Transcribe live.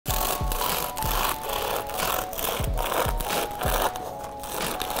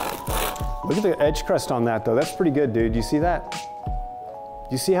Look at the edge crust on that though. That's pretty good, dude. You see that?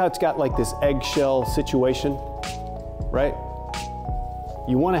 You see how it's got like this eggshell situation, right?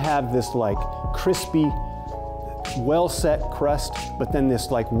 You want to have this like crispy, well set crust, but then this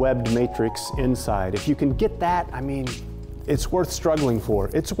like webbed matrix inside. If you can get that, I mean, it's worth struggling for.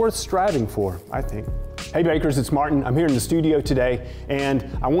 It's worth striving for, I think. Hey bakers, it's Martin. I'm here in the studio today,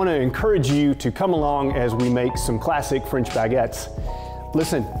 and I want to encourage you to come along as we make some classic French baguettes.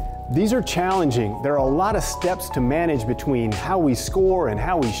 Listen, these are challenging. There are a lot of steps to manage between how we score and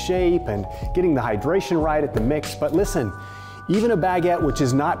how we shape and getting the hydration right at the mix. But listen, even a baguette which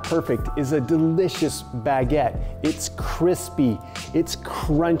is not perfect is a delicious baguette. It's crispy, it's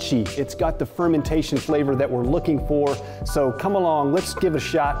crunchy, it's got the fermentation flavor that we're looking for. So come along, let's give it a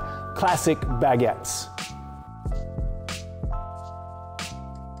shot. Classic baguettes.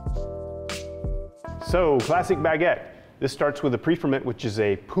 So, classic baguette. This starts with a preferment, which is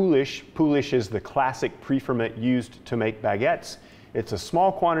a poolish. Poolish is the classic preferment used to make baguettes. It's a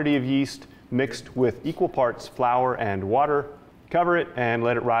small quantity of yeast mixed with equal parts flour and water. Cover it and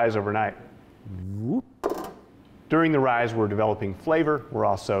let it rise overnight. During the rise, we're developing flavor. We're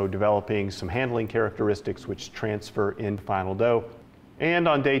also developing some handling characteristics which transfer in final dough. And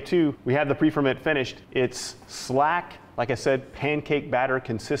on day 2, we have the preferment finished. It's slack, like I said, pancake batter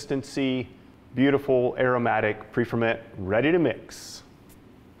consistency, beautiful aromatic preferment, ready to mix.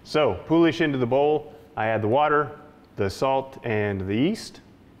 So, poolish into the bowl. I add the water, the salt, and the yeast,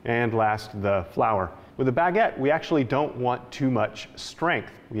 and last, the flour. With a baguette, we actually don't want too much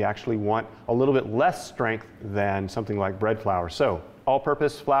strength. We actually want a little bit less strength than something like bread flour. So,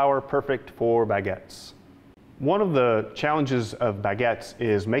 all-purpose flour, perfect for baguettes. One of the challenges of baguettes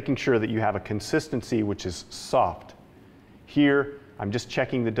is making sure that you have a consistency which is soft. Here, I'm just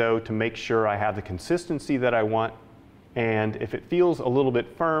checking the dough to make sure I have the consistency that I want, and if it feels a little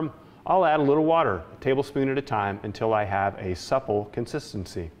bit firm, I'll add a little water, a tablespoon at a time, until I have a supple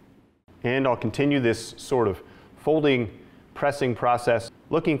consistency. And I'll continue this sort of folding, pressing process,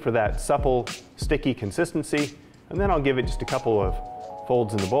 looking for that supple, sticky consistency, and then I'll give it just a couple of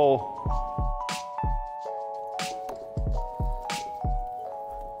folds in the bowl.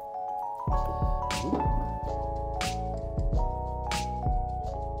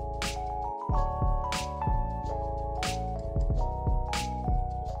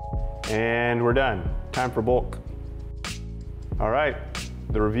 And we're done. Time for bulk. All right,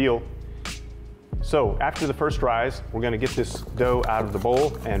 the reveal. So after the first rise, we're going to get this dough out of the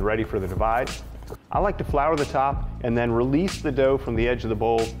bowl and ready for the divide. I like to flour the top and then release the dough from the edge of the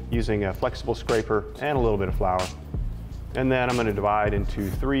bowl using a flexible scraper and a little bit of flour. And then I'm going to divide into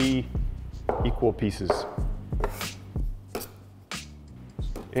 3 equal pieces.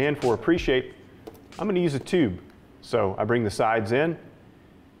 And for a pre-shape, I'm going to use a tube. So I bring the sides in,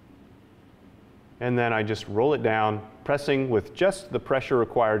 and then I just roll it down, pressing with just the pressure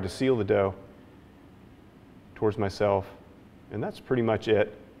required to seal the dough towards myself, and that's pretty much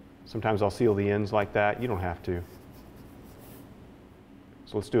it. Sometimes I'll seal the ends like that. You don't have to.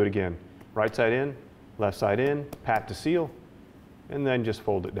 So let's do it again. Right side in, left side in, pat to seal, and then just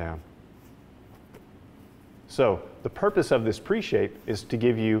fold it down. So the purpose of this pre-shape is to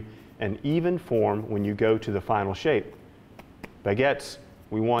give you an even form when you go to the final shape. Baguettes,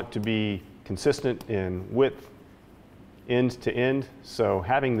 we want to be consistent in width, end to end, so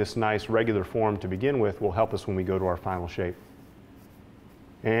having this nice regular form to begin with will help us when we go to our final shape.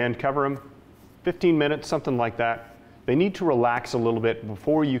 And cover them 15 minutes, something like that. They need to relax a little bit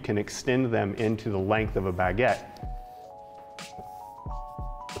before you can extend them into the length of a baguette.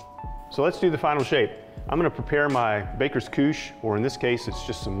 So let's do the final shape. I'm going to prepare my baker's couche, or in this case it's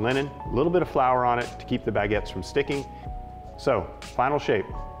just some linen, a little bit of flour on it to keep the baguettes from sticking. So, final shape.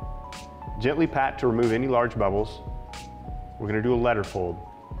 Gently pat to remove any large bubbles. We're going to do a letter fold.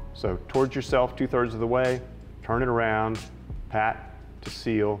 So towards yourself 2/3 of the way, turn it around, pat to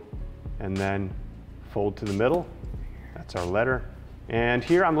seal, and then fold to the middle. That's our letter. And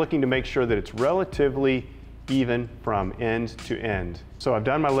here I'm looking to make sure that it's relatively even from end to end. So I've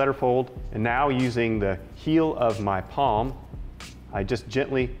done my letter fold, and now using the heel of my palm, I just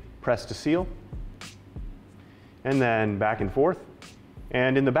gently press to seal, and then back and forth.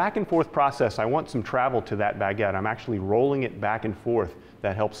 And in the back and forth process, I want some travel to that baguette. I'm actually rolling it back and forth.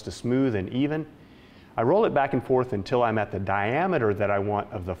 That helps to smooth and even. I roll it back and forth until I'm at the diameter that I want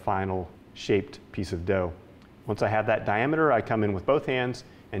of the final shaped piece of dough. Once I have that diameter, I come in with both hands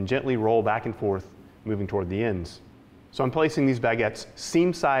and gently roll back and forth, moving toward the ends. So I'm placing these baguettes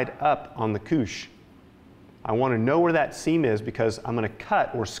seam side up on the couche. I want to know where that seam is because I'm going to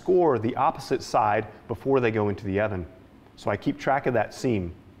cut or score the opposite side before they go into the oven. So I keep track of that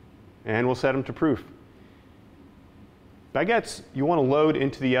seam. and we'll set them to proof. Baguettes, you want to load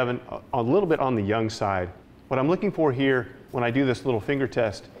into the oven a little bit on the young side. What I'm looking for here when I do this little finger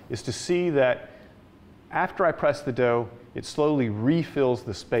test is to see that after I press the dough, it slowly refills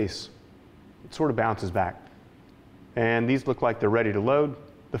the space. It sort of bounces back. And these look like they're ready to load.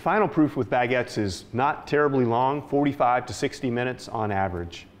 The final proof with baguettes is not terribly long, 45 to 60 minutes on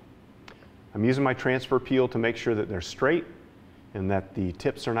average. I'm using my transfer peel to make sure that they're straight and that the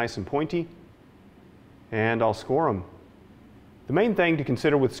tips are nice and pointy, and I'll score them. The main thing to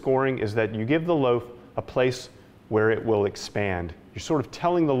consider with scoring is that you give the loaf a place where it will expand. You're sort of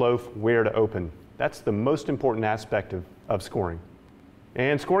telling the loaf where to open. That's the most important aspect of scoring.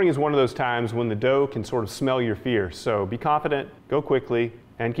 And scoring is one of those times when the dough can sort of smell your fear. So be confident, go quickly,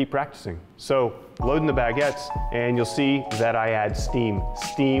 and keep practicing. So loading the baguettes, and you'll see that I add steam.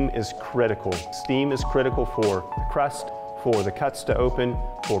 Steam is critical. Steam is critical for the crust, for the cuts to open,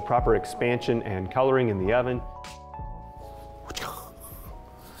 for proper expansion and coloring in the oven.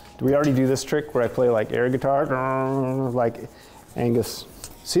 Do we already do this trick where I play like air guitar, like Angus?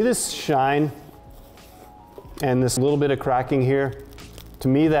 See this shine and this little bit of cracking here? To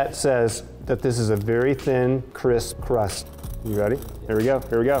me, that says that this is a very thin, crisp crust. You ready? Here we go,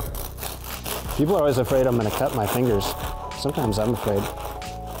 here we go. People are always afraid I'm gonna cut my fingers. Sometimes I'm afraid.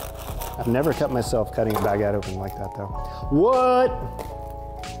 I've never cut myself cutting a baguette open like that though. What?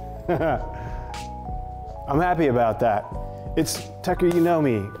 I'm happy about that. It's, Tucker, you know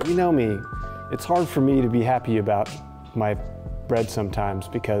me. It's hard for me to be happy about my bread sometimes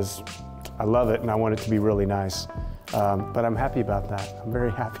because I love it and I want it to be really nice. But I'm happy about that. I'm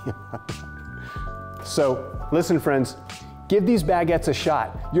very happy about that. So, listen friends, give these baguettes a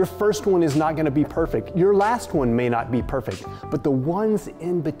shot. Your first one is not gonna be perfect. Your last one may not be perfect, but the ones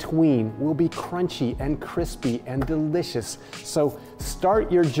in between will be crunchy and crispy and delicious. So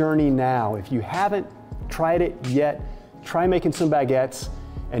start your journey now. If you haven't tried it yet, try making some baguettes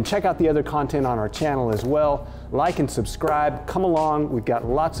and check out the other content on our channel as well. Like and subscribe, come along. We've got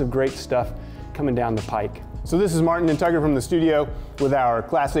lots of great stuff coming down the pike. So this is Martin and Tucker from the studio with our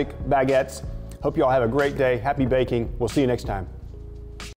classic baguettes. Hope you all have a great day. Happy baking. We'll see you next time.